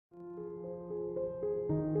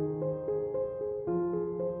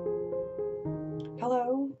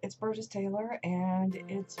it's Burgess Taylor, and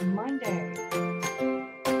it's Monday.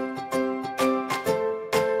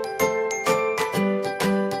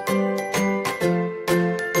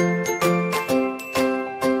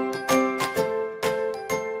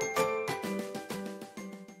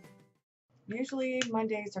 Usually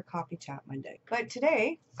Mondays are coffee chat Monday, but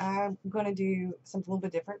today I'm going to do something a little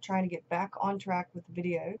bit different, trying to get back on track with the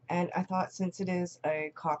video. And I thought, since it is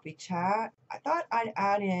a coffee chat, I thought I'd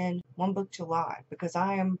add in One Book July, because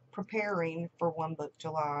I am preparing for One Book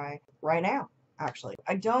July right now. Actually,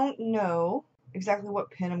 I don't know exactly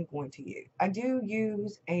what pen I'm going to use. I do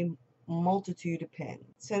use a multitude of pens,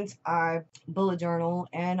 since I bullet journal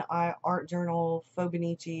and I art journal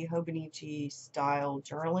Hobonichi style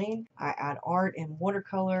journaling. I add art and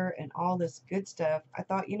watercolor and all this good stuff. I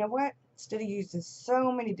thought, you know what, instead of using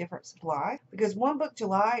so many different supplies, because One Book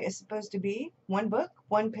July is supposed to be one book,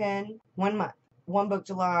 one pen, 1 month. One Book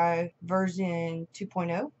July version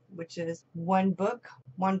 2.0, which is one book,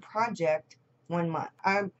 one project, 1 month.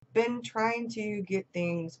 I've been trying to get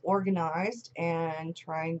things organized and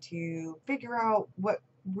trying to figure out what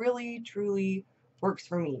really truly works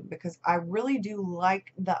for me, because I really do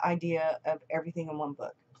like the idea of everything in one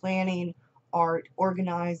book. Planning, art,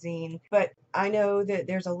 organizing, but I know that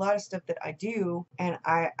there's a lot of stuff that I do and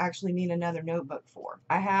I actually need another notebook for.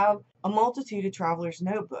 I have a multitude of traveler's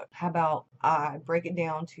notebook. How about I break it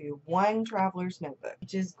down to one traveler's notebook,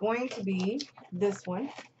 which is going to be this one.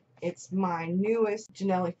 It's my newest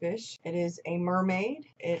Janellefish. It is a mermaid.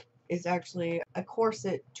 It is actually a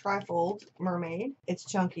corset trifold mermaid. It's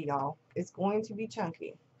chunky, y'all. It's going to be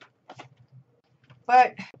chunky.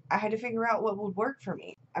 But I had to figure out what would work for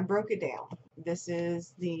me. I broke it down. This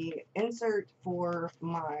is the insert for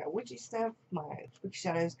my witchy stuff, my Spooky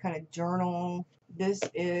Shadows kind of journal. This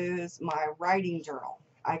is my writing journal.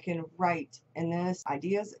 I can write in this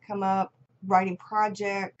ideas that come up, writing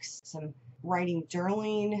projects, some writing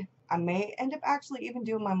journaling. I may end up actually even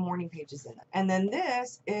doing my morning pages in it. And then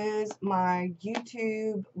this is my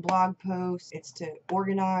YouTube blog post. It's to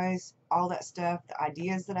organize all that stuff, the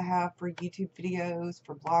ideas that I have for YouTube videos,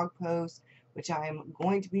 for blog posts, which I am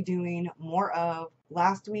going to be doing more of.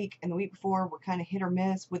 Last week and the week before were kind of hit or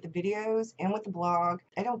miss with the videos and with the blog.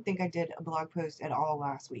 I don't think I did a blog post at all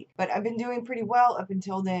last week, but I've been doing pretty well up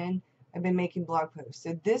until then. I've been making blog posts.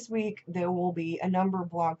 So this week there will be a number of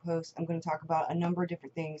blog posts. I'm going to talk about a number of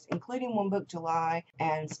different things, including One Book July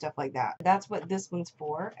and stuff like that. That's what this one's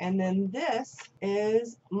for. And then this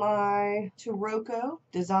is my Taroko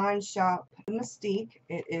Design Shop Mystique.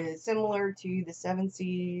 It is similar to the Seven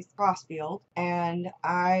Seas Crossfield, and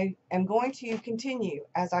I am going to continue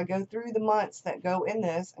as I go through the months that go in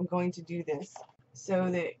this. I'm going to do this so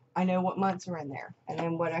that I know what months are in there. And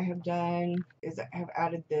then what I have done is I have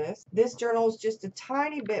added this. This journal is just a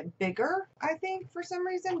tiny bit bigger, I think, for some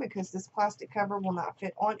reason, because this plastic cover will not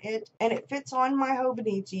fit on it. And it fits on my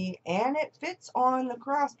Hobonichi and it fits on the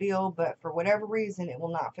Crossfield, but for whatever reason it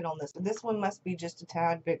will not fit on this. So this one must be just a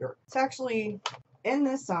tad bigger. It's actually in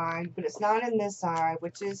this side, but it's not in this side,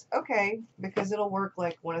 which is okay, because it'll work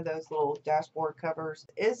like one of those little dashboard covers.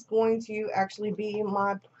 It's going to actually be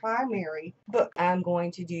my primary book. I'm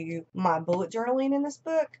going to do my bullet journaling in this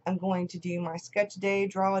book. I'm going to do my sketch day,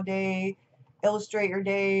 draw a day, illustrator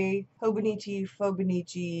day,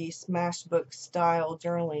 Hobonichi smash book style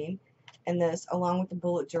journaling in this, along with the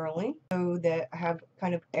bullet journaling, so that I have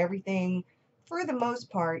kind of everything for the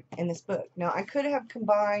most part in this book. Now I could have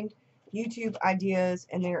combined YouTube ideas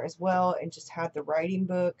in there as well and just had the writing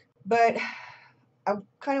book, but I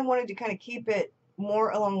kind of wanted to kind of keep it more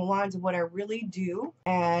along the lines of what I really do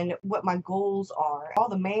and what my goals are, all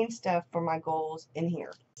the main stuff for my goals in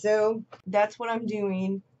here. So that's what I'm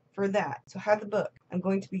doing for that. So I have the book. I'm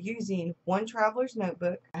going to be using one traveler's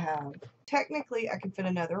notebook. I have, technically I can fit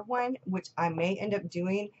another one, which I may end up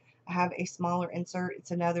doing. I have a smaller insert.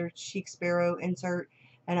 It's another Chic Sparrow insert,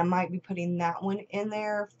 and I might be putting that one in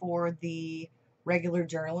there for the regular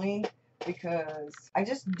journaling, because I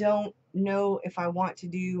just don't know if I want to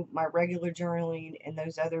do my regular journaling in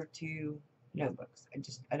those other two notebooks.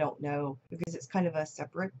 I don't know, because it's kind of a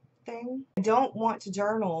separate thing. I don't want to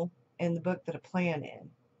journal in the book that I plan in,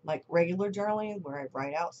 like regular journaling where I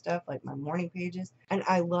write out stuff like my morning pages. And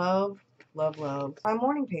I love my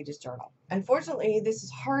morning pages journal. Unfortunately, this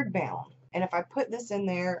is hardbound, and if I put this in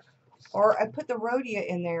there, or I put the Rhodia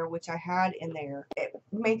in there, which I had in there, it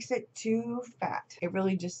makes it too fat. It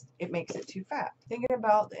really just, it makes it too fat. Thinking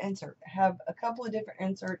about the insert, I have a couple of different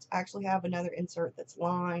inserts. I actually have another insert that's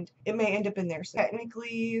lined. It may end up in there. So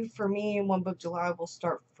technically, for me, One Book July will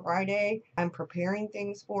start Friday. I'm preparing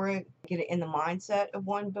things for it, get it in the mindset of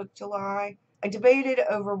One Book July. I debated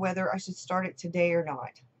over whether I should start it today or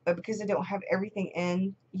not. but because I don't have everything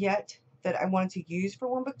in yet that I wanted to use for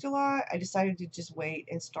One Book July, I decided to just wait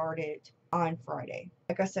and start it on Friday.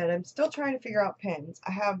 Like I said, I'm still trying to figure out pens.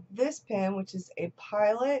 I have this pen, which is a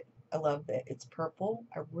Pilot. I love that it's purple.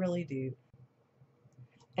 I really do.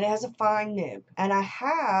 And it has a fine nib. And I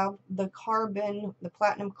have the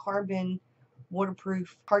platinum carbon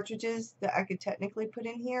waterproof cartridges that I could technically put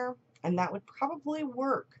in here, and that would probably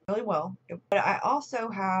work really well. But I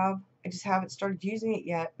just haven't started using it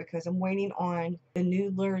yet because I'm waiting on the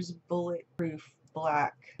Noodler's Bulletproof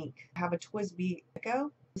Black ink. I have a TWSBI Echo,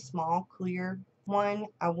 a small clear one.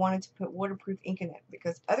 I wanted to put waterproof ink in it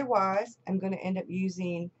because otherwise I'm going to end up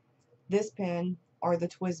using this pen or the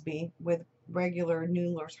TWSBI with regular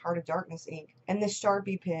Noodler's Heart of Darkness ink, and the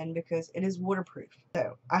Sharpie pen because it is waterproof.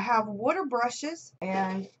 So I have water brushes,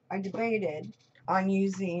 and I debated on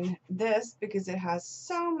using this because it has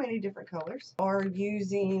so many different colors, or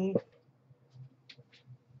using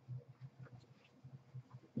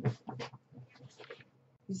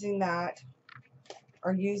that,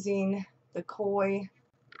 or using the Koi.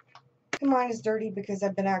 Mine is dirty because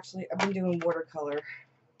I've been doing watercolor.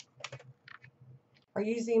 Are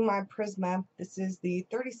using my Prisma. This is the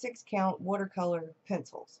 36 count watercolor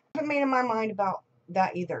pencils. I haven't made up my mind about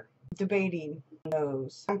that either. Debating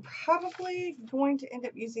those. I'm probably going to end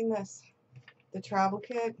up using this, the travel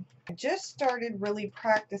kit. I just started really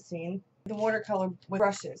practicing the watercolor with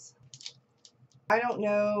brushes. I don't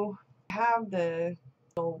know. I have the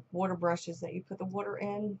little water brushes that you put the water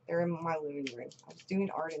in. They're in my living room. I was doing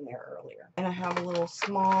art in there earlier. And I have a little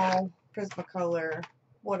small Prismacolor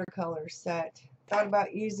watercolor set. Thought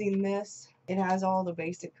about using this. It has all the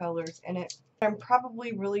basic colors in it. I'm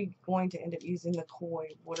probably really going to end up using the Koi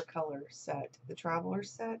watercolor set, the Traveler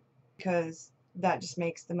set, because that just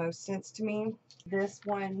makes the most sense to me. This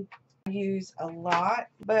one I use a lot,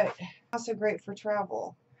 but also great for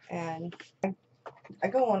travel. And I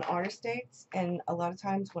go on artist dates, and a lot of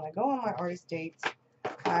times when I go on my artist dates,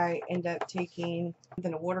 I end up taking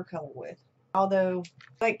something to watercolor with. Although,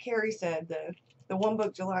 like Carrie said, the One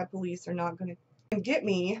Book July police are not going to get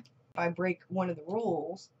me if I break one of the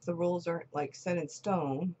rules. The rules aren't like set in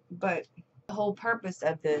stone, but the whole purpose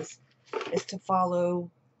of this is to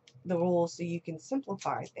follow the rules so you can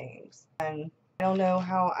simplify things. And I don't know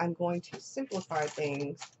how I'm going to simplify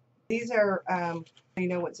things. These are, you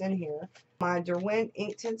know what's in here. My Derwent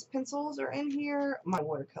Inktense pencils are in here. My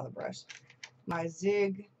watercolor brush. My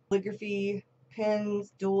Zig calligraphy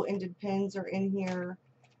pens, dual-ended pens are in here.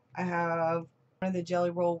 I have one of the Jelly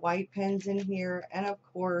Roll white pens in here, and of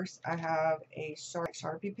course I have a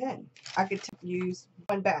Sharpie pen. I could use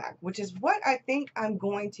one bag, which is what I think I'm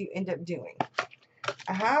going to end up doing.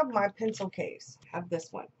 I have my pencil case. I have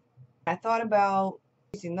this one. I thought about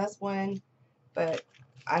using this one, but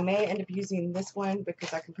I may end up using this one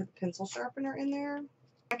because I can put the pencil sharpener in there.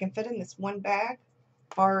 I can fit in this one bag.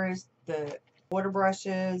 As far as the water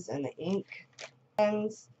brushes and the ink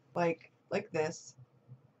pens, like this.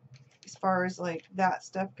 As far as like that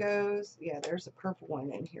stuff goes, yeah, there's a purple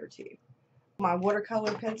one in here too. My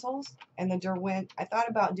watercolor pencils and the Derwent, I thought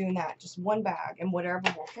about doing that, just one bag, and whatever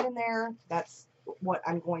will fit in there, that's what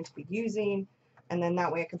I'm going to be using. And then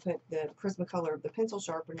that way I can put the Prismacolor, the pencil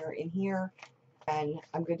sharpener in here, and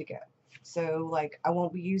I'm good to go. So like I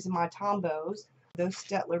won't be using my Tombows, those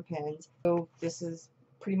Staedtler pens. So this is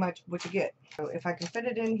pretty much what you get. So if I can fit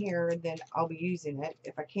it in here, then I'll be using it.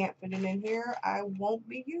 If I can't fit it in here, I won't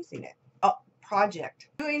be using it. Oh, project.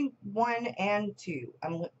 Doing 1 and 2.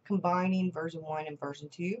 I'm combining version 1 and version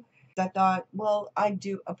 2. I thought, well, I'd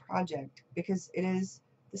do a project because it is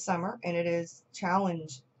the summer and it is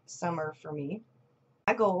challenge summer for me.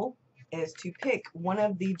 My goal is to pick one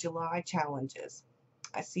of the July challenges.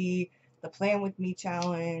 I see the Plan With Me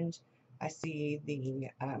challenge. I see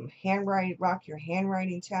the Rock Your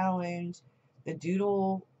Handwriting challenge, the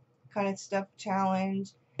Doodle kind of stuff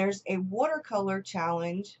challenge. There's a watercolor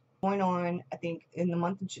challenge going on, I think, in the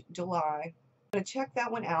month of July. I'm going to check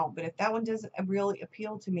that one out, but if that one doesn't really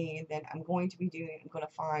appeal to me, then I'm going to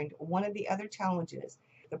find one of the other challenges,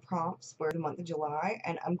 the prompts for the month of July,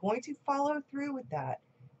 and I'm going to follow through with that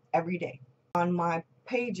every day. On my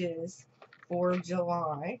pages for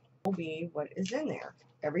July will be what is in there.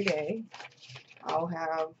 Every day I'll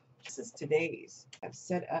have, this is today's. I've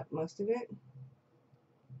set up most of it.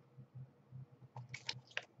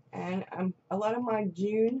 And a lot of my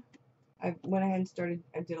June, I went ahead and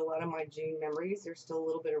I did a lot of my June memories. There's still a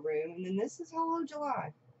little bit of room. And then this is Hello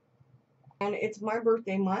July. And it's my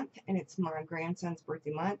birthday month, and it's my grandson's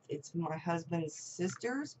birthday month. It's my husband's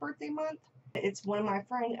sister's birthday month. It's one of my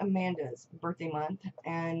friend Amanda's birthday month,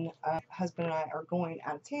 and husband and I are going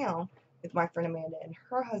out of town with my friend Amanda and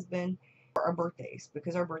her husband for our birthdays,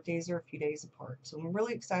 because our birthdays are a few days apart. So I'm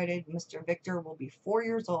really excited. Mr. Victor will be 4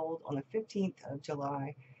 years old on the 15th of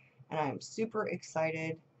July, and I am super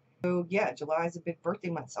excited. So yeah, July is a big birthday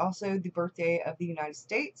month. It's also the birthday of the United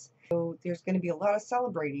States. So there's going to be a lot of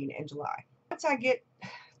celebrating in July. Once I get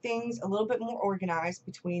things a little bit more organized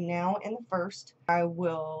between now and the 1st, I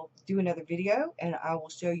will do another video and I will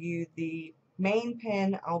show you the main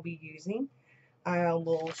pen I'll be using. I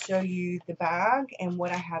will show you the bag and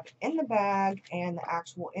what I have in the bag and the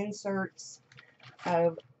actual inserts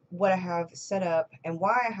of what I have set up and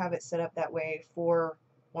why I have it set up that way for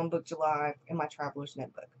One Book July in my Traveler's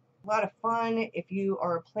Notebook. A lot of fun if you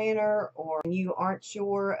are a planner or you aren't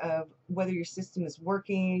sure of whether your system is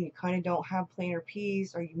working, you kind of don't have planner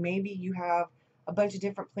peace, or maybe you have a bunch of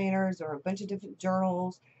different planners or a bunch of different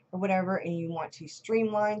journals or whatever, and you want to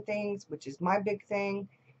streamline things, which is my big thing.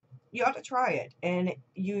 You ought to try it, and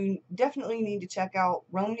you definitely need to check out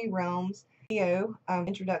Romany Realms video,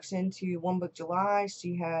 introduction to One Book July.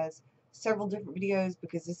 She has several different videos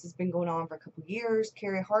because this has been going on for a couple years.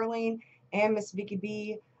 Carrie Harling and Miss Vicky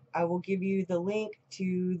B. I will give you the link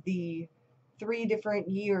to the 3 different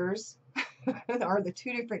years or the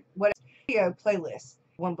 2 different video playlists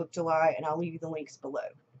One Book July, and I'll leave you the links below.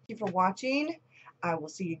 Thank you for watching. I will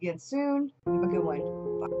see you again soon. Have a good one.